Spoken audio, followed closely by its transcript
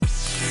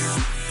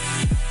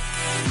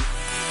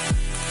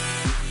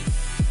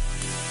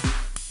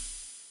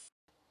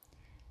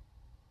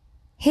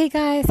Hey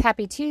guys,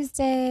 happy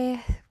Tuesday.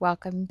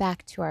 Welcome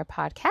back to our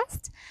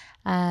podcast.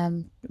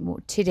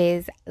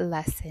 Today's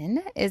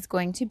lesson is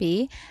going to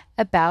be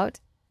about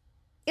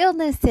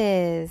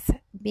illnesses,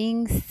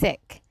 being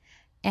sick.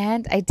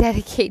 And I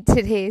dedicate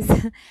today's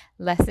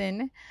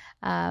lesson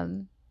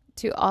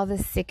to all the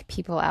sick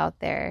people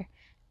out there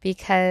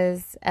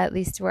because, at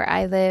least where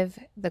I live,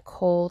 the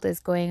cold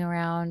is going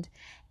around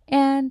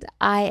and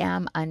I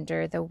am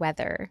under the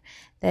weather.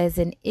 That is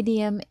an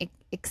idiom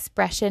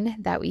expression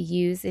that we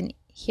use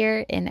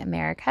here in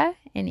America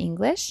in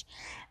English.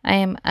 I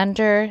am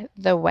under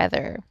the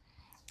weather.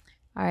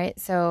 All right,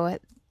 so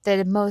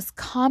the most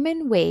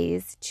common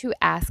ways to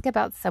ask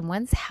about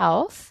someone's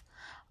health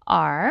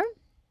are: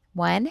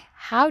 one,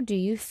 how do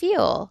you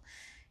feel?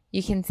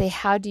 You can say,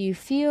 how do you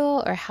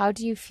feel, or how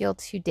do you feel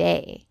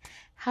today?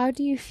 How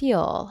do you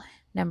feel?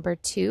 Number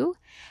two,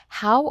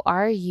 how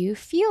are you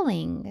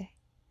feeling?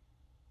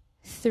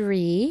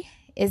 Three,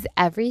 is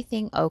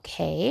everything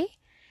okay?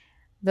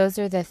 Those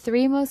are the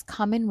three most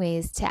common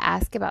ways to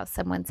ask about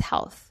someone's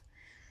health.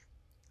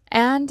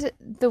 And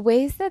the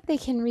ways that they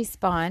can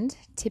respond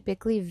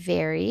typically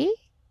vary.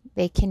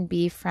 They can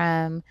be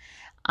from,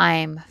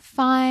 I'm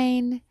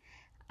fine,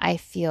 I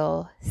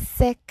feel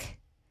sick,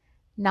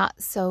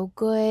 not so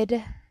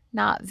good,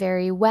 not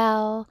very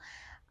well,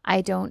 I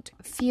don't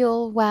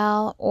feel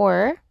well,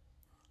 or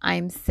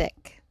I'm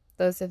sick.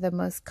 Those are the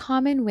most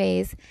common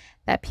ways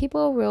that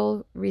people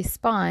will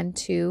respond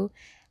to,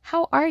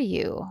 how are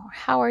you?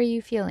 How are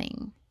you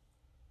feeling?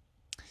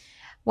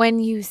 When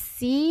you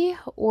see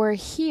or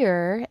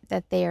hear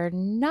that they are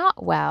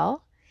not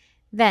well,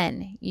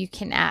 then you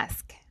can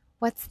ask,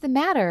 what's the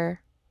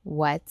matter?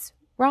 What's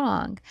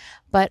wrong?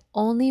 But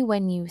only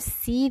when you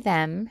see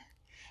them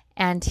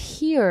and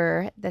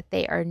hear that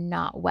they are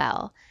not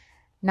well,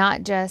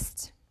 not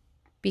just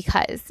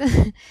because.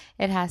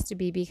 It has to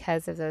be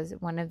because of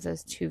one of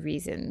those two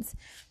reasons.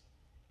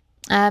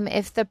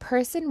 If the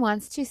person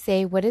wants to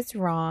say what is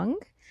wrong,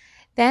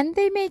 then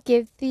they may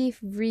give the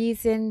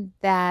reason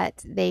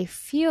that they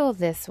feel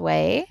this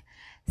way,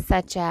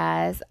 such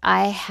as,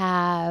 I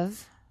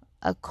have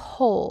a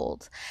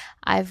cold,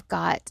 I've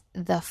got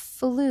the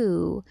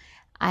flu,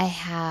 I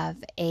have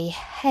a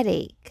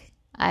headache,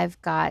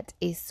 I've got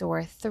a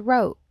sore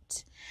throat.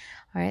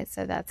 All right,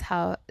 so that's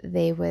how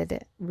they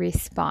would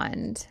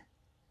respond.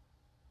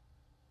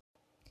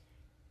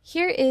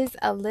 Here is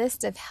a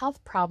list of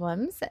health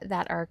problems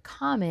that are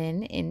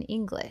common in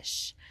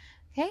English.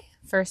 Okay,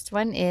 first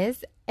one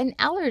is an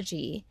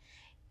allergy.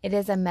 It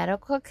is a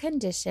medical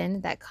condition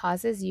that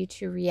causes you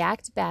to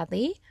react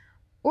badly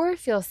or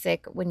feel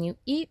sick when you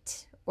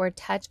eat or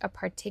touch a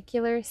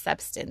particular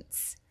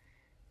substance.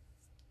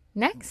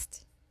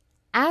 Next,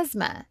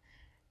 asthma,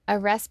 a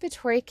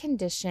respiratory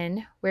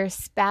condition where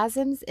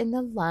spasms in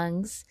the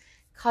lungs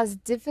cause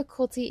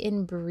difficulty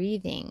in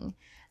breathing.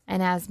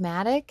 An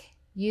asthmatic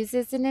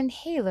uses an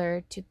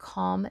inhaler to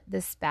calm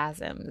the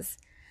spasms.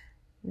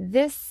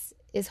 This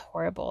is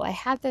horrible. I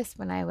had this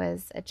when I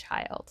was a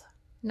child.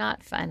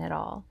 Not fun at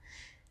all.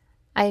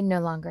 I no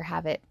longer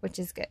have it, which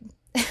is good.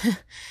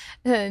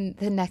 And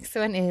the next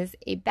one is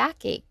a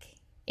backache,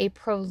 a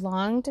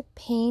prolonged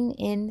pain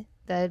in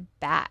the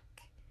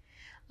back.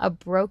 A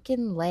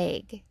broken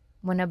leg,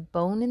 when a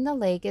bone in the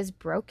leg is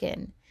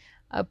broken.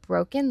 A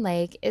broken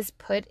leg is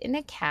put in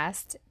a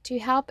cast to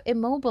help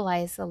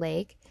immobilize the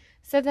leg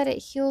so that it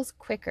heals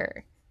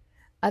quicker.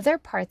 Other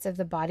parts of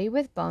the body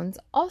with bones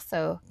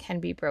also can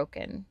be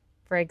broken.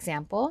 For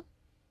example,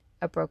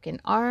 a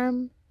broken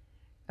arm,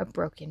 a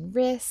broken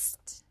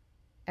wrist,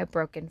 a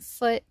broken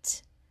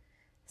foot,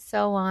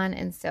 so on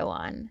and so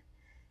on.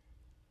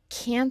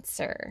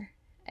 Cancer,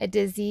 a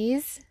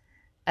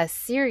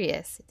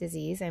serious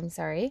disease,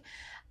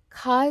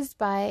 caused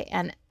by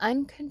an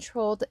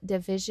uncontrolled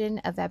division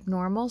of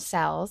abnormal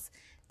cells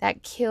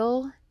that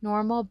kill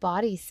normal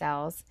body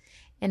cells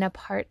in a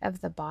part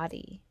of the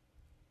body.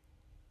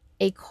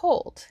 A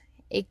cold,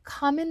 a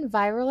common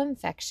viral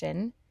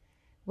infection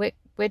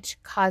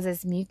which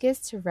causes mucus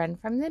to run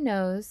from the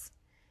nose,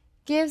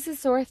 gives a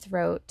sore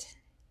throat,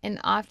 and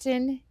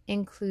often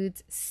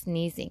includes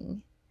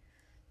sneezing.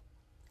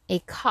 A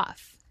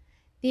cough,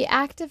 the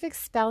act of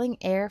expelling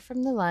air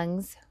from the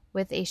lungs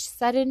with a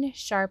sudden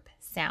sharp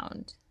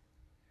sound.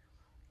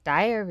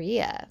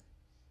 Diarrhea,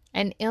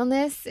 an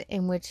illness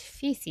in which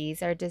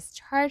feces are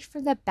discharged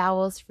from the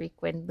bowels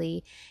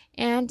frequently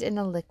and in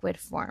a liquid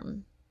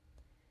form.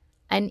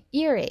 An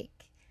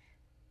earache,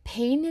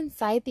 pain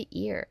inside the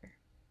ear.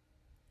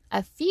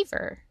 A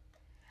fever,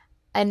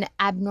 an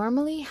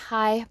abnormally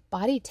high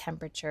body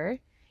temperature,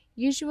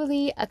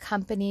 usually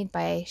accompanied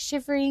by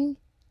shivering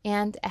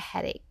and a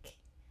headache.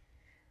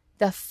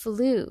 The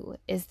flu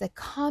is the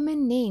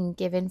common name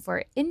given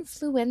for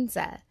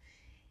influenza.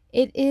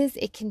 It is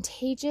a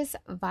contagious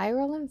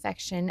viral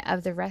infection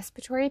of the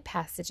respiratory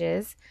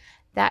passages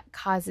that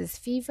causes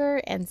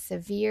fever and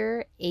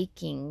severe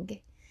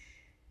aching.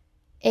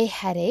 A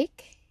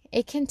headache,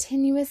 a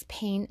continuous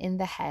pain in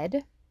the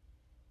head.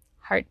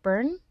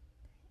 Heartburn,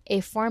 a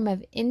form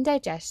of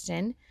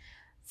indigestion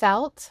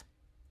felt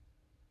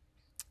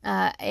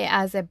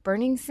as a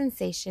burning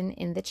sensation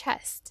in the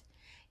chest.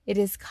 It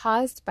is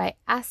caused by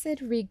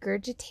acid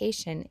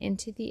regurgitation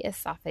into the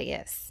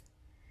esophagus.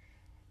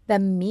 The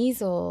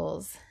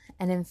measles,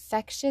 an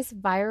infectious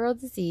viral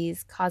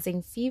disease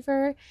causing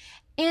fever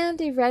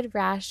and a red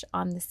rash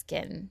on the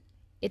skin.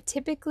 It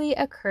typically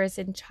occurs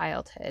in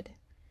childhood.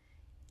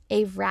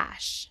 A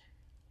rash,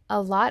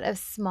 a lot of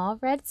small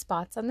red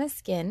spots on the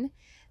skin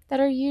that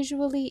are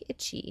usually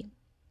itchy.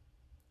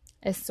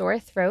 A sore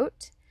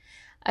throat,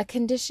 a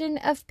condition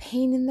of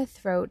pain in the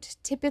throat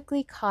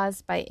typically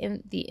caused by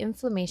the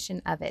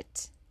inflammation of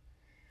it.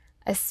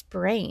 A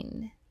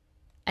sprain,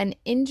 an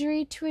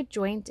injury to a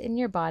joint in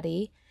your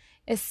body,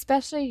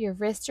 especially your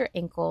wrist or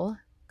ankle,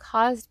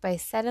 caused by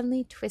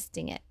suddenly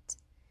twisting it.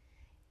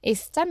 A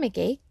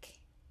stomachache,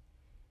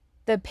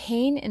 the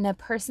pain in a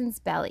person's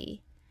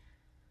belly.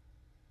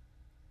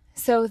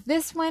 So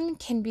this one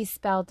can be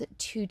spelled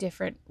two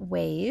different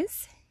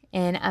ways.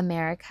 In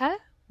America,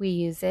 we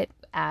use it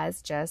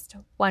as just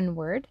one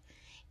word.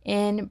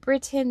 In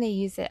Britain, they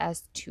use it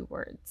as two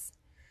words.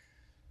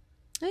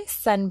 A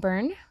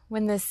sunburn,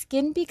 when the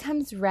skin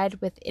becomes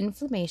red with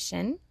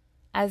inflammation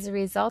as a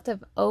result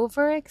of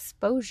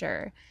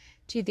overexposure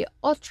to the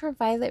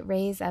ultraviolet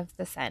rays of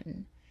the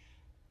sun.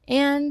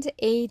 And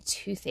a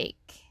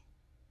toothache,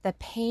 the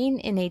pain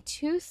in a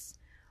tooth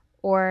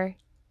or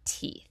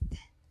teeth.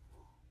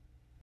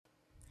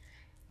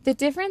 The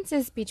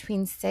differences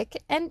between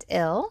sick and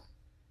ill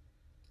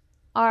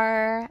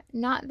are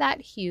not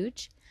that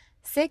huge.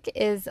 Sick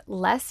is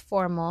less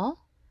formal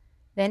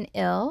than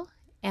ill,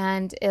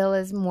 and ill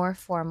is more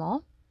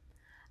formal.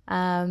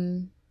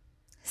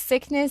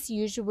 Sickness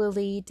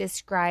usually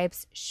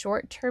describes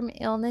short-term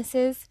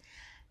illnesses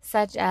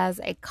such as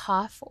a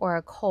cough or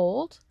a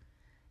cold.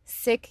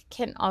 Sick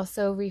can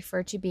also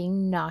refer to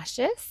being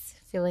nauseous,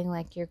 feeling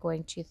like you're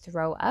going to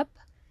throw up.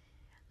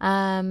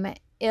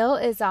 Ill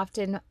is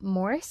often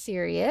more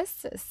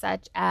serious,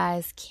 such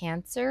as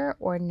cancer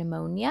or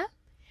pneumonia,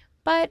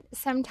 but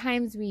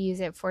sometimes we use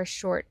it for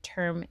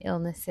short-term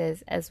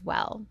illnesses as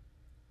well.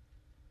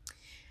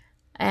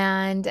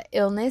 And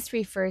illness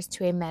refers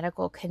to a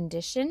medical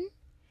condition.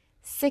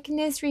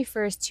 Sickness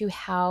refers to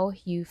how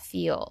you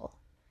feel.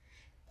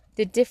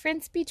 The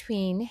difference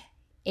between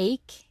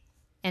ache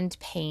and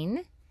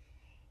pain.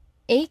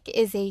 Ache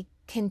is a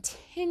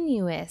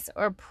continuous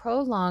or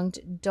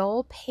prolonged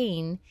dull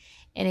pain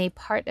in a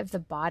part of the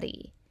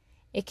body.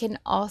 It can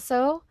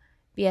also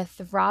be a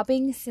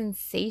throbbing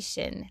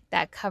sensation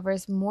that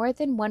covers more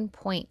than one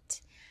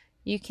point.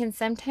 You can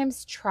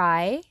sometimes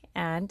try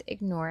and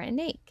ignore an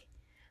ache.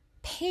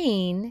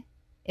 Pain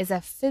is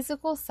a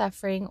physical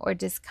suffering or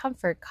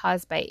discomfort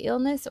caused by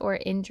illness or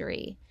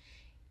injury.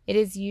 It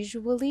is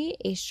usually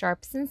a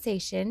sharp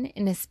sensation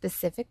in a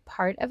specific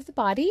part of the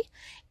body,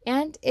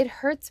 and it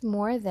hurts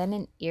more than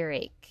an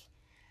earache.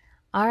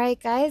 All right,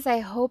 guys, I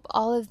hope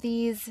all of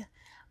these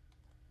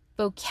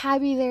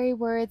vocabulary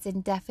words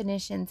and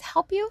definitions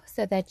help you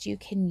so that you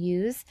can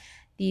use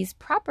these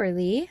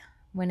properly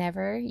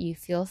whenever you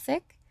feel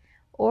sick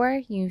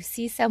or you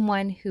see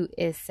someone who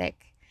is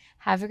sick.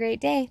 Have a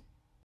great day.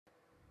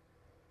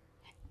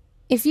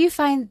 If you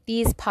find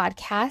these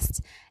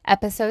podcast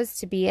episodes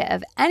to be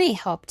of any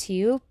help to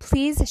you,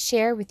 please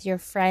share with your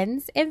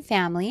friends and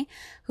family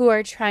who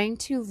are trying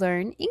to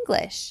learn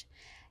English.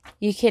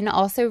 You can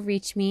also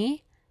reach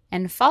me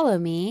and follow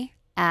me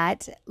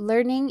at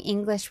Learning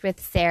English with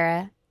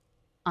Sarah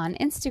on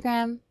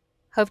Instagram.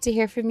 Hope to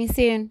hear from you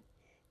soon.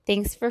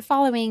 Thanks for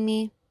following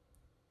me.